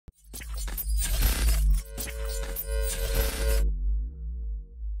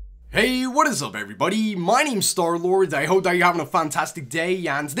Hey, what is up everybody? My name's Star-Lord. I hope that you're having a fantastic day,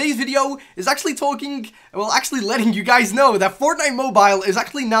 and today's video is actually letting you guys know that Fortnite Mobile is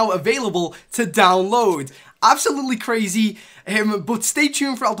actually now available to download. Absolutely crazy, but stay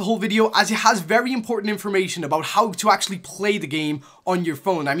tuned throughout the whole video as it has very important information about how to actually play the game on your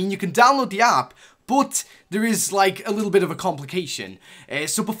phone. I mean, you can download the app, but there is like a little bit of a complication.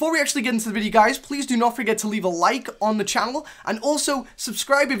 So before we actually get into the video, guys, please do not forget to leave a like on the channel and also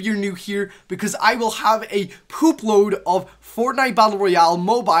subscribe if you're new here, because I will have a poop load of Fortnite Battle Royale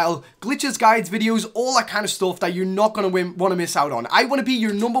mobile glitches, guides, videos, all that kind of stuff that you're not going to want to miss out on. I want to be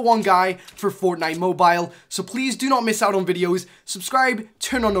your #1 guy for Fortnite Mobile, so please do not miss out on videos. Subscribe,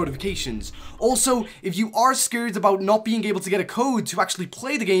 turn on notifications. Also, if you are scared about not being able to get a code to actually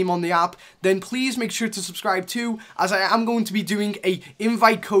play the game on the app, then please make sure to subscribe too, as I am going to be doing a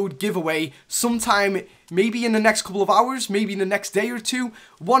invite code giveaway sometime, maybe in the next couple of hours, maybe in the next day or two,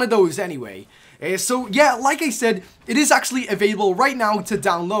 one of those anyway. So yeah, like I said, it is actually available right now to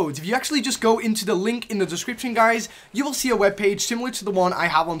download. If you actually just go into the link in the description, guys, you will see a webpage similar to the one I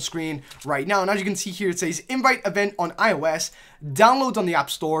have on screen right now. And as you can see here, it says invite event on iOS, download on the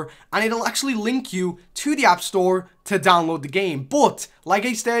App Store, and it'll actually link you to the App Store to download the game. But like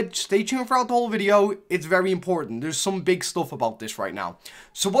I said, stay tuned throughout the whole video. It's very important. There's some big stuff about this right now.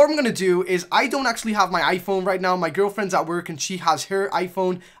 So what I'm gonna do is, I don't actually have my iPhone right now. My girlfriend's at work and she has her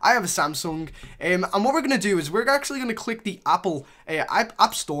iPhone. I have a Samsung. And what we're gonna do is we're actually gonna click the Apple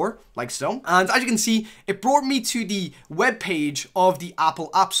App Store, like so. And as you can see, it brought me to the web page of the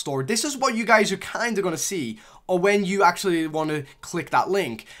Apple App Store. This is what you guys are kind of gonna see, or when you actually want to click that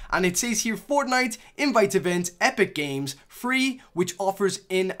link. And it says here, Fortnite invite event, Epic Games, free, which offers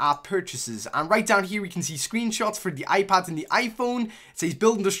in-app purchases. And right down here, we can see screenshots for the iPad and the iPhone. It says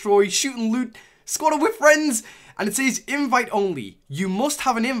build and destroy, shoot and loot, squad with friends. And it says invite only. You must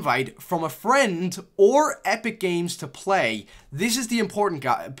have an invite from a friend or Epic Games to play. This is the important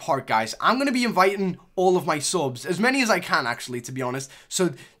part, guys. I'm going to be inviting all of my subs, as many as I can actually, to be honest.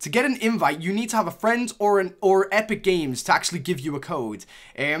 So to get an invite, you need to have a friend or Epic Games to actually give you a code.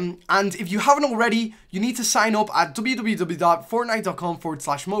 And if you haven't already, you need to sign up at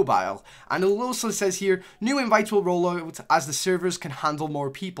www.fortnite.com/mobile. And it also says here, new invites will roll out as the servers can handle more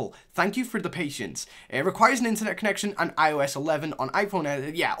people. Thank you for the patience. It requires an internet connection and iOS 11 on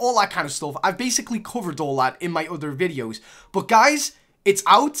iPhone, yeah, all that kind of stuff. I've basically covered all that in my other videos. But guys, it's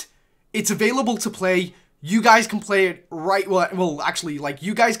out. It's available to play. You guys can play it right, well, actually, like,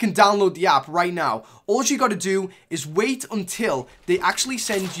 you guys can download the app right now. All you gotta do is wait until they actually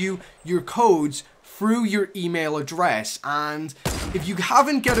send you your codes through your email address. And if you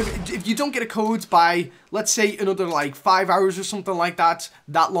don't get a code by, let's say, another like 5 hours or something like that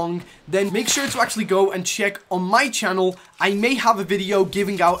long, then make sure to actually go and check on my channel. I may have a video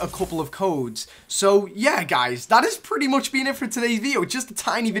giving out a couple of codes. So yeah, guys, that is pretty much been it for today's video. Just a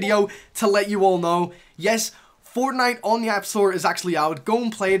tiny video to let you all know, yes, Fortnite on the App Store is actually out. Go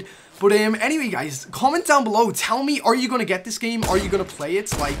and play it. But anyway, guys, comment down below. Tell me, are you gonna get this game? Are you gonna play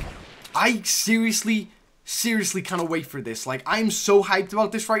it? Like, I seriously cannot wait for this. Like, I'm so hyped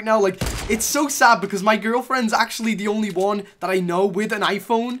about this right now. Like, it's so sad because my girlfriend's actually the only one that I know with an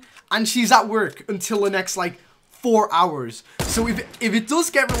iPhone, and she's at work until the next like 4 hours. So if it does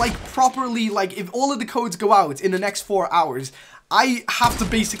get like properly, like if all of the codes go out in the next 4 hours, I have to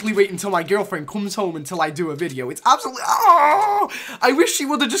basically wait until my girlfriend comes home until I do a video. It's absolutely, oh, I wish she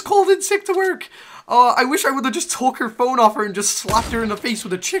would have just called in sick to work. I wish I would have just took her phone off her and just slapped her in the face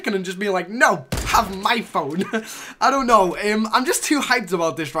with a chicken and just be like, no, have my phone. I don't know. I'm just too hyped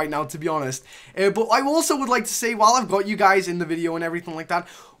about this right now, to be honest. But I also would like to say, while I've got you guys in the video and everything like that,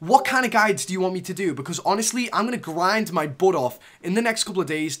 what kind of guides do you want me to do? Because honestly, I'm going to grind my butt off in the next couple of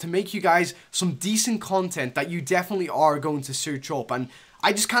days to make you guys some decent content that you definitely are going to search up. And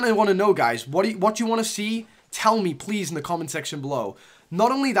I just kind of want to know, guys, what you want to see? Tell me, please, in the comment section below.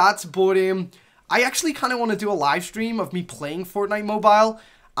 Not only that, but I actually kind of want to do a live stream of me playing Fortnite Mobile.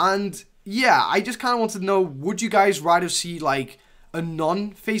 And yeah, I just kind of want to know, would you guys rather see like a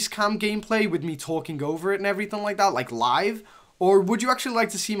non-face cam gameplay with me talking over it and everything like that, like live? Or would you actually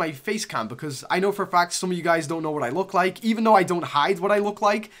like to see my face cam? Because I know for a fact some of you guys don't know what I look like, even though I don't hide what I look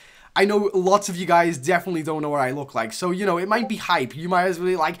like. I know lots of you guys definitely don't know what I look like. So, you know, it might be hype. You might as well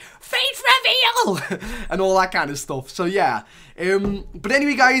be like, face reveal! and all that kind of stuff. So, yeah. But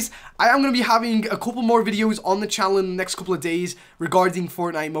anyway, guys, I am going to be having a couple more videos on the channel in the next couple of days regarding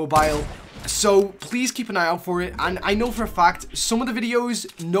Fortnite Mobile. So, please keep an eye out for it. And I know for a fact, some of the videos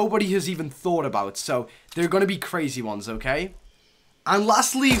nobody has even thought about. So, they're going to be crazy ones, okay? And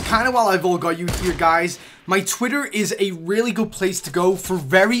lastly, kind of while I've all got you here, guys, my Twitter is a really good place to go for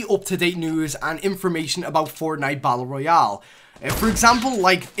very up-to-date news and information about Fortnite Battle Royale. For example,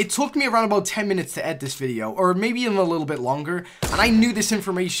 like, it took me around about 10 minutes to edit this video, or maybe even a little bit longer, and I knew this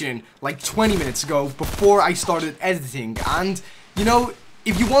information like 20 minutes ago before I started editing. And, you know,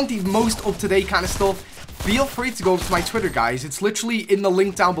 if you want the most up-to-date kind of stuff, feel free to go over to my Twitter, guys. It's literally in the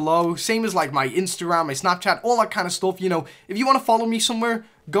link down below, same as like my Instagram, my Snapchat, all that kind of stuff. You know, if you want to follow me somewhere,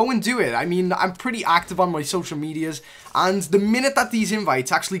 go and do it. I mean, I'm pretty active on my social medias, and the minute that these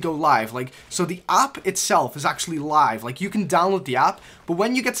invites actually go live, like, so the app itself is actually live. Like, you can download the app, but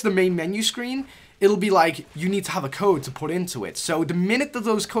when you get to the main menu screen, it'll be like, you need to have a code to put into it. So the minute that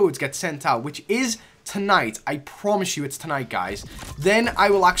those codes get sent out, which is tonight, I promise you it's tonight, guys, then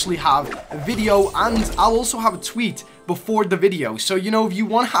I will actually have a video, and I'll also have a tweet before the video. So, you know, if you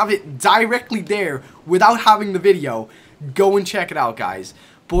want to have it directly there without having the video, go and check it out, guys.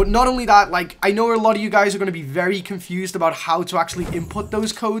 But not only that, like, I know a lot of you guys are going to be very confused about how to actually input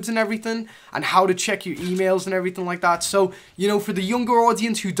those codes and everything, and how to check your emails and everything like that. So, you know, for the younger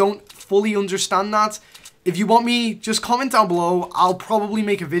audience who don't fully understand that, if you want me, just comment down below. I'll probably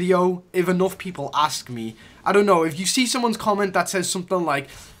make a video if enough people ask me. I don't know, if you see someone's comment that says something like,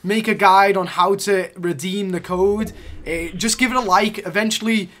 make a guide on how to redeem the code, just give it a like.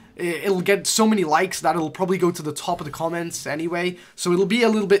 Eventually, it'll get so many likes that it'll probably go to the top of the comments anyway. So it'll be a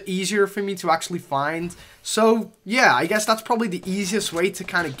little bit easier for me to actually find. So yeah, I guess that's probably the easiest way to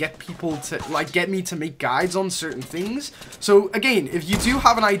kind of get people to, like, get me to make guides on certain things. So again, if you do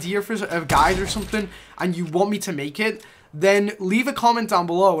have an idea for a guide or something and you want me to make it, then leave a comment down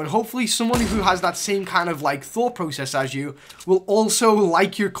below, and hopefully someone who has that same kind of like thought process as you will also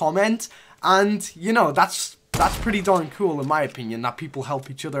like your comment. And you know, that's pretty darn cool in my opinion, that people help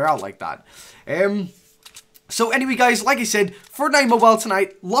each other out like that. So anyway, guys, like I said, Fortnite Mobile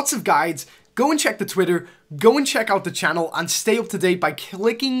tonight, lots of guides. Go and check the Twitter, go and check out the channel, and stay up to date by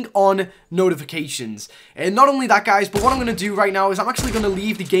clicking on notifications. And not only that, guys, but what I'm going to do right now is I'm actually going to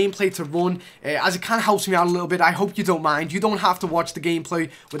leave the gameplay to run, as it kind of helps me out a little bit. I hope you don't mind. You don't have to watch the gameplay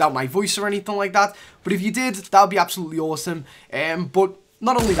without my voice or anything like that. But if you did, that would be absolutely awesome. But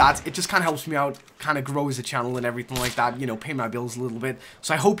not only that, it just kind of helps me out, kind of grows the channel and everything like that, you know, pay my bills a little bit.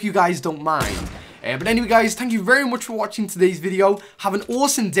 So I hope you guys don't mind. But anyway, guys, thank you very much for watching today's video. Have an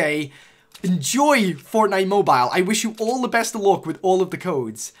awesome day. Enjoy Fortnite Mobile. I wish you all the best of luck with all of the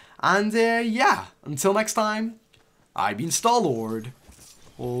codes. And yeah, until next time, I've been Star-Lord.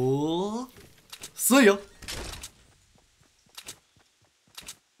 Oh, see ya.